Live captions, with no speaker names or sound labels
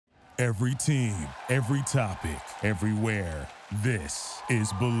Every team, every topic, everywhere. This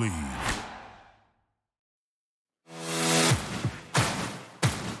is Believe.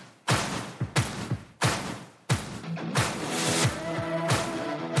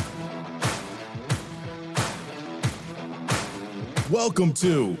 Welcome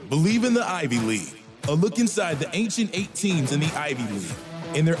to Believe in the Ivy League, a look inside the ancient 8 teams in the Ivy League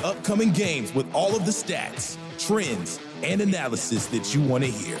and their upcoming games with all of the stats, trends, and analysis that you want to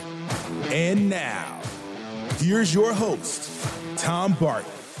hear. And now, here's your host, Tom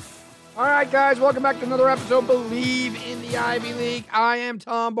Barton. All right, guys, welcome back to another episode of Believe in the Ivy League. I am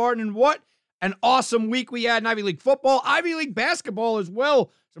Tom Barton, and what an awesome week we had in Ivy League football, Ivy League basketball as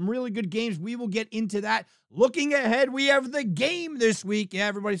well. Some really good games. We will get into that. Looking ahead, we have the game this week. Yeah,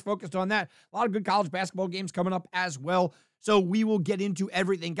 everybody's focused on that. A lot of good college basketball games coming up as well. So we will get into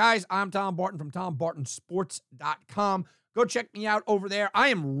everything. Guys, I'm Tom Barton from TomBartonSports.com. Go check me out over there. I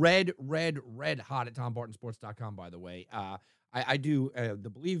am red hot at TomBartonSports.com, by the way. I do the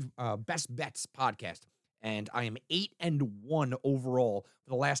Believe Best Bets podcast, and I am 8-1 overall for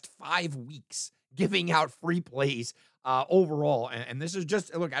the last 5 weeks, giving out free plays overall. And this is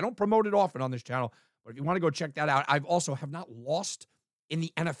just, look, I don't promote it often on this channel, but if you want to go check that out, I've also have not lost in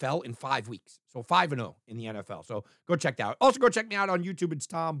the NFL in 5 weeks. So 5-0 in the NFL. So go check that out. Also go check me out on YouTube. It's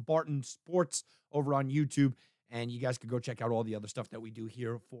Tom Barton Sports over on YouTube. And you guys can go check out all the other stuff that we do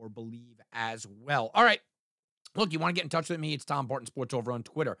here for Believe as well. All right. Look, you want to get in touch with me? It's Tom Barton Sports over on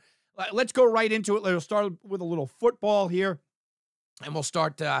Twitter. Let's go right into it. Let's start with a little football here. And we'll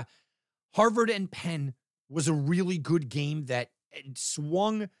start. Harvard and Penn was a really good game that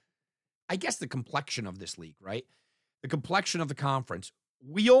swung, I guess, the complexion of this league, right? The complexion of the conference.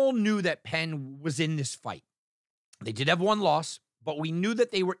 We all knew that Penn was in this fight. They did have one loss, but we knew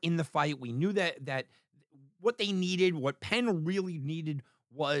that they were in the fight. We knew that what they needed, what Penn really needed,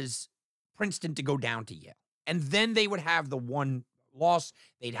 was Princeton to go down to Yale. And then they would have the one loss.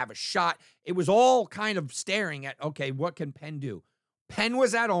 They'd have a shot. It was all kind of staring at, okay, what can Penn do? Penn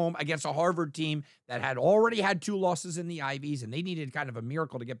was at home against a Harvard team that had already had 2 losses in the Ivies, and they needed kind of a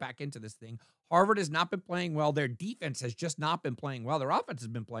miracle to get back into this thing. Harvard has not been playing well. Their defense has just not been playing well. Their offense has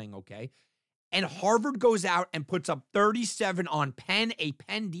been playing okay. And Harvard goes out and puts up 37 on Penn, a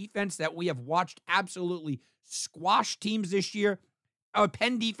Penn defense that we have watched absolutely squash teams this year. A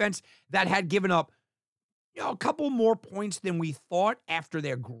Penn defense that had given up, a couple more points than we thought after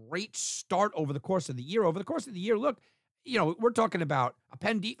their great start over the course of the year. Over the course of the year, look, we're talking about a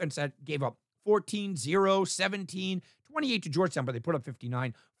Penn defense that gave up 14, 0, 17, 28 to Georgetown, but they put up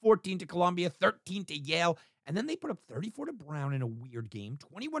 59, 14 to Columbia, 13 to Yale, and then they put up 34 to Brown in a weird game,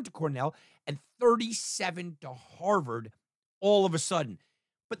 21 to Cornell, and 37 to Harvard all of a sudden.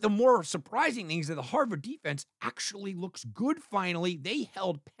 But the more surprising thing is that the Harvard defense actually looks good finally. They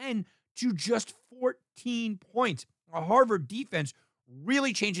held Penn to just 14 points. A Harvard defense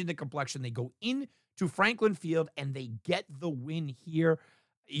really changing the complexion. They go into Franklin Field and they get the win here.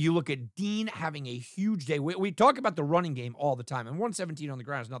 You look at Dean having a huge day. We talk about the running game all the time, and 117 on the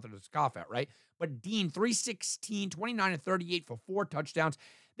ground is nothing to scoff at, right? But Dean, 316, 29 and 38 for 4 touchdowns.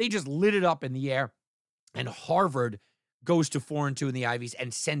 They just lit it up in the air, and Harvard goes to 4-2 in the Ivies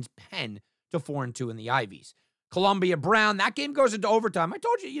and sends Penn to 4-2 in the Ivies. Columbia Brown, that game goes into overtime. I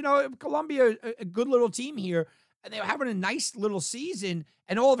told you, Columbia, a good little team here, and they were having a nice little season,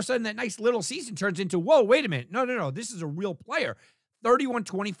 and all of a sudden that nice little season turns into, whoa, wait a minute. No, this is a real player.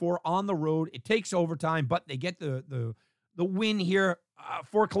 31-24 on the road. It takes overtime, but they get the win here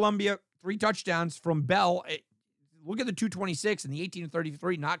for Columbia. 3 touchdowns from Bell. Look at the 226 and the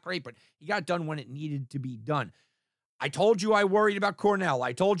 18-33. Not great, but he got it done when it needed to be done. I told you I worried about Cornell.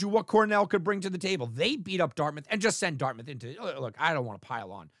 I told you what Cornell could bring to the table. They beat up Dartmouth and just sent Dartmouth into, look, I don't want to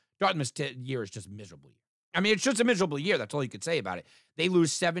pile on. Dartmouth's year is just miserable. I mean, it's just a miserable year. That's all you could say about it. They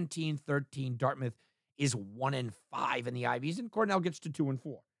lose 17-13. Dartmouth is 1-5 in the Ivies, and Cornell gets to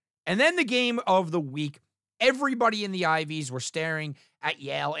 2-4. And then the game of the week, everybody in the Ivies were staring at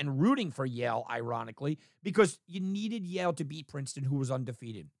Yale and rooting for Yale, ironically, because you needed Yale to beat Princeton, who was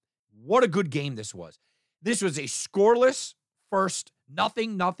undefeated. What a good game this was. This was a scoreless first,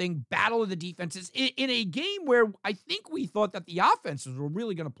 nothing battle of the defenses in a game where I think we thought that the offenses were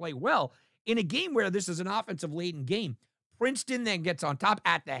really going to play well. In a game where this is an offensive-laden game, Princeton then gets on top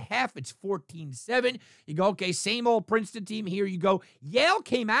at the half. It's 14-7. You go, okay, same old Princeton team. Here you go. Yale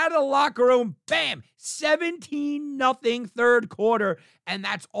came out of the locker room, bam, 17-0 third quarter, and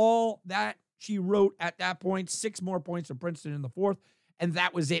that's all that she wrote at that point. 6 more points for Princeton in the fourth, and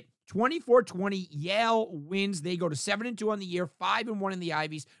that was it. 24-20, Yale wins. They go to 7-2 on the year, 5-1 in the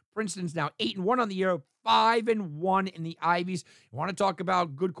Ivies. Princeton's now 8-1 on the year, 5-1 in the Ivies. You want to talk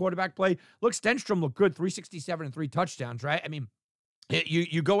about good quarterback play? Look, Stenstrom looked good, 367 and 3 touchdowns, right? I mean,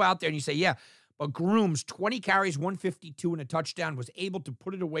 you go out there and you say, yeah, but Grooms, 20 carries, 152 and a touchdown, was able to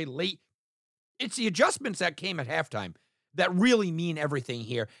put it away late. It's the adjustments that came at halftime that really mean everything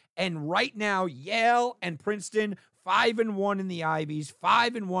here. And right now, Yale and Princeton, 5-1 in the Ivies,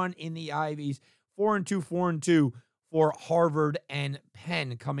 5-1 in the Ivies, 4-2, 4-2 for Harvard and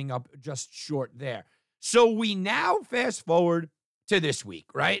Penn coming up just short there. So we now fast forward to this week,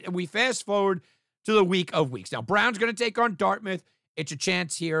 right? And we fast forward to the week of weeks. Now, Brown's going to take on Dartmouth. It's a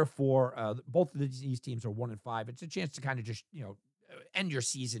chance here for both of these teams are 1-5. It's a chance to kind of just, end your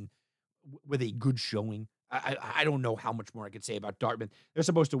season with a good showing. I don't know how much more I could say about Dartmouth. They're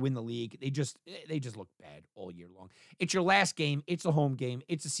supposed to win the league. They just look bad all year long. It's your last game. It's a home game.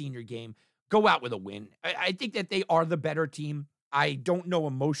 It's a senior game. Go out with a win. I think that they are the better team. I don't know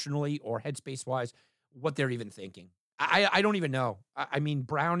emotionally or headspace-wise what they're even thinking. I don't even know. I mean,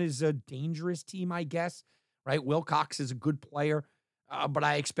 Brown is a dangerous team, I guess, right? Wilcox is a good player, but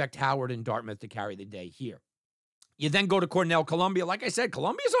I expect Howard and Dartmouth to carry the day here. You then go to Cornell, Columbia. Like I said,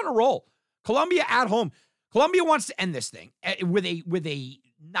 Columbia's on a roll. Columbia at home. Columbia wants to end this thing with a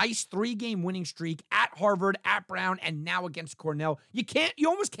nice 3-game winning streak at Harvard, at Brown, and now against Cornell. You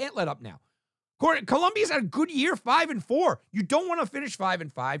almost can't let up now. Columbia's had a good year, 5-4. You don't want to finish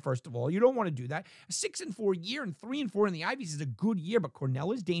 5-5, first of all. You don't want to do that. A 6-4 year and 3-4 in the Ivies is a good year, but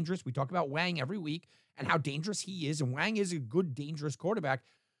Cornell is dangerous. We talk about Wang every week and how dangerous he is, and Wang is a good, dangerous quarterback,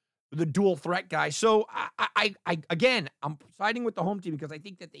 the dual threat guy. So again, I'm siding with the home team because I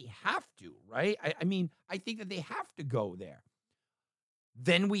think that they have to, right? I think that they have to go there.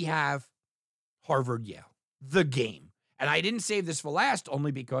 Then we have Harvard, Yale, the game. And I didn't save this for last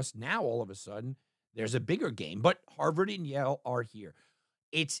only because now all of a sudden there's a bigger game. But Harvard and Yale are here.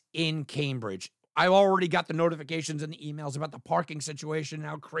 It's in Cambridge. I already got the notifications and the emails about the parking situation and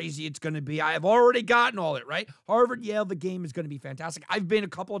how crazy it's going to be. I have already gotten all it, right? Harvard, Yale, the game is going to be fantastic. I've been a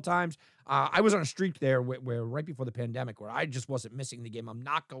couple of times. I was on a streak there where right before the pandemic where I just wasn't missing the game. I'm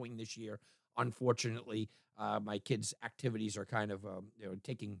not going this year, unfortunately. My kids' activities are kind of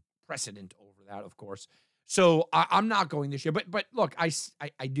taking precedent over that, of course. So I'm not going this year. But look, I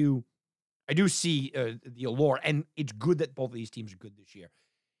do see the allure, and it's good that both of these teams are good this year.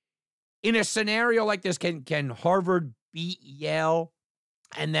 In a scenario like this, can Harvard beat Yale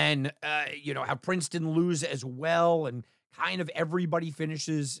and then, have Princeton lose as well and kind of everybody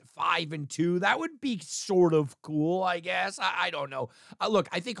finishes 5-2? That would be sort of cool, I guess. I don't know. Look,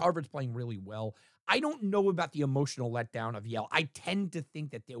 I think Harvard's playing really well. I don't know about the emotional letdown of Yale. I tend to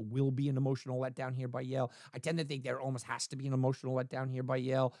think that there will be an emotional letdown here by Yale. I tend to think there almost has to be an emotional letdown here by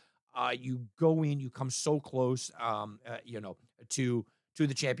Yale. You go in, you come so close, to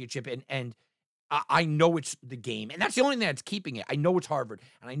the championship, and I know it's the game, and that's the only thing that's keeping it. I know it's Harvard,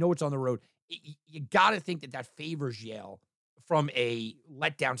 and I know it's on the road. You got to think that favors Yale from a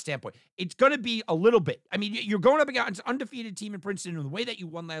letdown standpoint. It's going to be a little bit. I mean, you're going up against an undefeated team in Princeton, and the way that you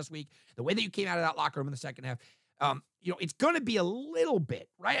won last week, the way that you came out of that locker room in the second half, it's going to be a little bit,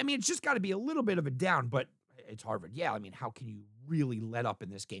 right? I mean, it's just got to be a little bit of a down, but it's Harvard. Yeah, I mean, how can you really let up in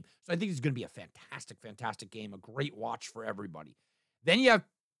this game? So I think it's going to be a fantastic, fantastic game, a great watch for everybody. Then you have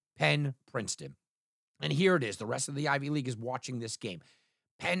Penn, Princeton. And here it is. The rest of the Ivy League is watching this game.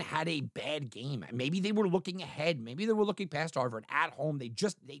 Penn had a bad game. Maybe they were looking ahead. Maybe they were looking past Harvard at home. They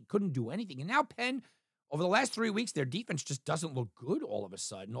couldn't do anything. And now Penn, over the last 3 weeks, their defense just doesn't look good all of a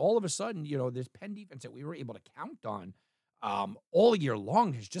sudden. All of a sudden, this Penn defense that we were able to count on all year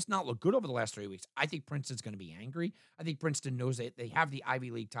long has just not looked good over the last 3 weeks. I think Princeton's going to be angry. I think Princeton knows that they have the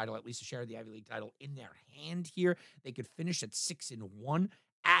Ivy League title, at least a share of the Ivy League title in their hand here. They could finish at 6-1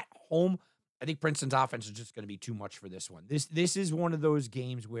 at home. I think Princeton's offense is just going to be too much for this one. This is one of those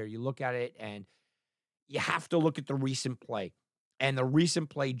games where you look at it and you have to look at the recent play. And the recent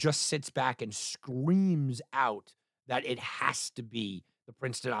play just sits back and screams out that it has to be the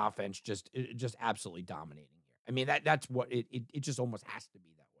Princeton offense just absolutely dominating. I mean, that's what it just almost has to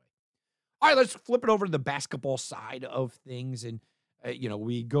be that way. All right, let's flip it over to the basketball side of things. And,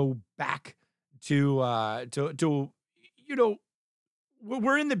 we go back to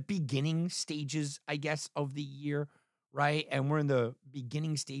we're in the beginning stages, I guess, of the year, right? And we're in the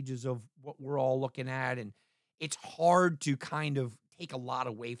beginning stages of what we're all looking at. And it's hard to kind of take a lot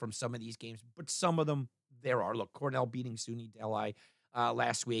away from some of these games, but some of them there are. Look, Cornell beating SUNY Deli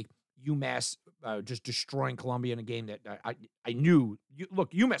last week. UMass just destroying Columbia in a game that I knew.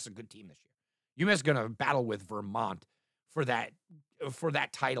 Look, UMass is a good team this year. UMass is going to battle with Vermont for that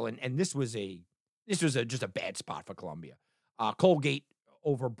title, and this was just a bad spot for Columbia. Colgate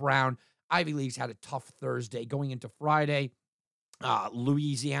over Brown. Ivy League's had a tough Thursday going into Friday.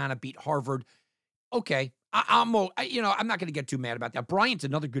 Louisiana beat Harvard. Okay, I'm not going to get too mad about that. Bryant's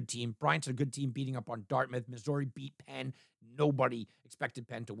another good team. Bryant's a good team beating up on Dartmouth. Missouri beat Penn. Nobody expected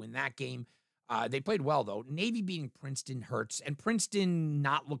Penn to win that game. They played well, though. Navy beating Princeton hurts, and Princeton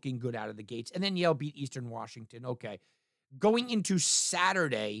not looking good out of the gates. And then Yale beat Eastern Washington. Okay. Going into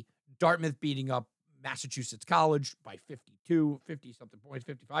Saturday, Dartmouth beating up Massachusetts College by 50-something points,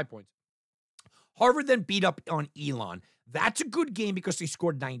 55 points. Harvard then beat up on Elon. That's a good game because they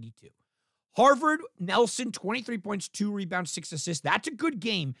scored 92. Harvard, Nelson, 23 points, 2 rebounds, 6 assists. That's a good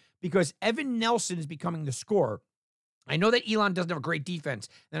game because Evan Nelson is becoming the scorer. I know that Elon doesn't have a great defense.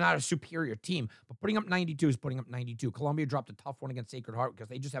 They're not a superior team, but putting up 92 is putting up 92. Columbia dropped a tough one against Sacred Heart because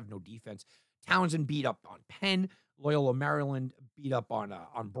they just have no defense. Townsend beat up on Penn. Loyola Maryland beat up on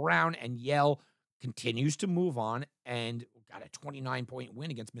Brown, and Yale continues to move on and got a 29-point win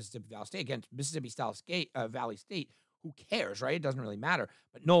against Mississippi Valley State. Against Mississippi Valley State, who cares, right? It doesn't really matter.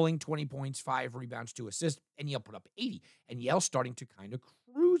 But Noling, 20 points, 5 rebounds, 2 assists, and Yale put up 80. And Yale starting to kind of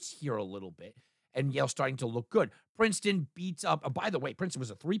cruise here a little bit, and Yale starting to look good. Princeton beats up, by the way, Princeton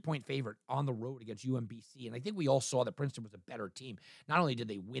was a 3-point favorite on the road against UMBC, and I think we all saw that Princeton was a better team. Not only did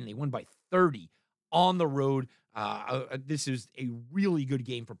they won by 30 on the road. This is a really good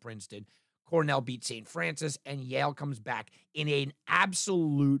game for Princeton. Cornell beat St. Francis, and Yale comes back in an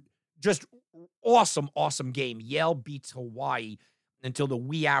absolute, just awesome game. Yale beats Hawaii until the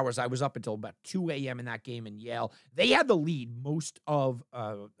wee hours. I was up until about 2 a.m. in that game in Yale. They had the lead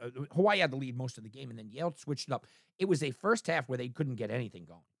Hawaii had the lead most of the game, and then Yale switched it up. It was a first half where they couldn't get anything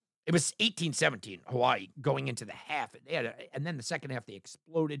going. It was 18-17, Hawaii, going into the half. And then the second half, they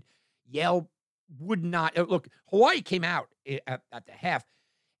exploded. Yale would not look. Hawaii came out at the half,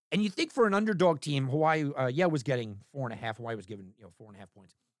 and you think for an underdog team, Yale was getting 4.5. Hawaii was given 4.5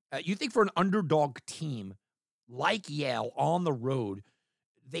 points. You think for an underdog team like Yale on the road,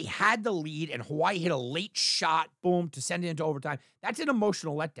 they had the lead, and Hawaii hit a late shot, boom, to send it into overtime. That's an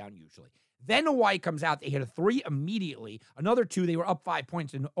emotional letdown usually. Then Hawaii comes out, they hit a 3 immediately, another 2, they were up 5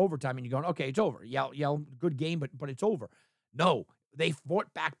 points in overtime, and you're going, okay, it's over. Yale, good game, but it's over. No. They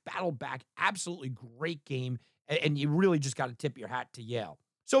fought back, battled back, absolutely great game, and you really just got to tip your hat to Yale.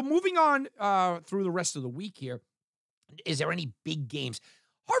 So moving on through the rest of the week here, is there any big games?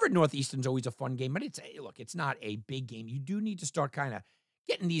 Harvard Northeastern's always a fun game, but it's not a big game. You do need to start kind of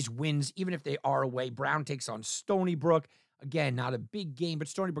getting these wins, even if they are away. Brown takes on Stony Brook. Again, not a big game, but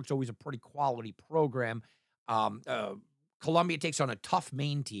Stony Brook's always a pretty quality program. Columbia takes on a tough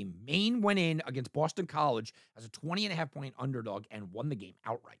Maine team. Maine went in against Boston College as a 20.5-point underdog and won the game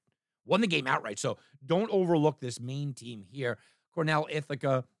outright. So don't overlook this Maine team here. Cornell,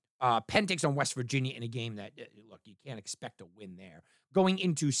 Ithaca. Penn takes on West Virginia in a game that, look, you can't expect a win there. Going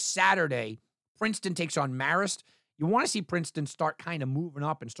into Saturday, Princeton takes on Marist. You want to see Princeton start kind of moving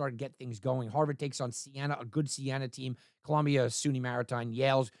up and start to get things going. Harvard takes on Siena, a good Siena team. Columbia, SUNY Maritime,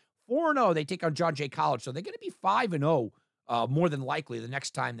 Yale's 4-0. They take on John Jay College. So they're going to be 5-0. More than likely, the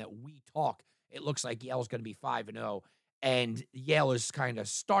next time that we talk, it looks like Yale's going to be 5-0, and Yale is kind of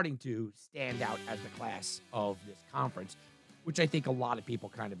starting to stand out as the class of this conference, which I think a lot of people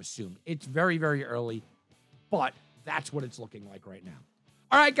kind of assumed. It's very, very early, but that's what it's looking like right now.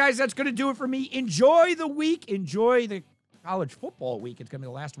 All right, guys, that's going to do it for me. Enjoy the week. Enjoy the college football week. It's going to be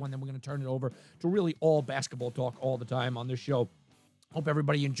the last one. Then we're going to turn it over to really all basketball talk all the time on this show. Hope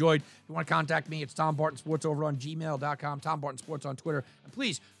everybody enjoyed. If you want to contact me, it's Tom Barton Sports over on gmail.com, Tom Barton Sports on Twitter. And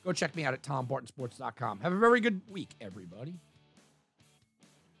please go check me out at tombartonsports.com. Have a very good week, everybody.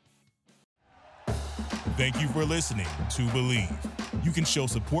 Thank you for listening to Believe. You can show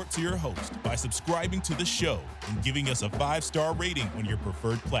support to your host by subscribing to the show and giving us a 5-star rating on your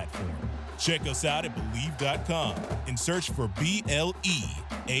preferred platform. Check us out at Believe.com and search for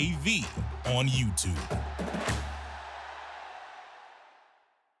BLEAV on YouTube.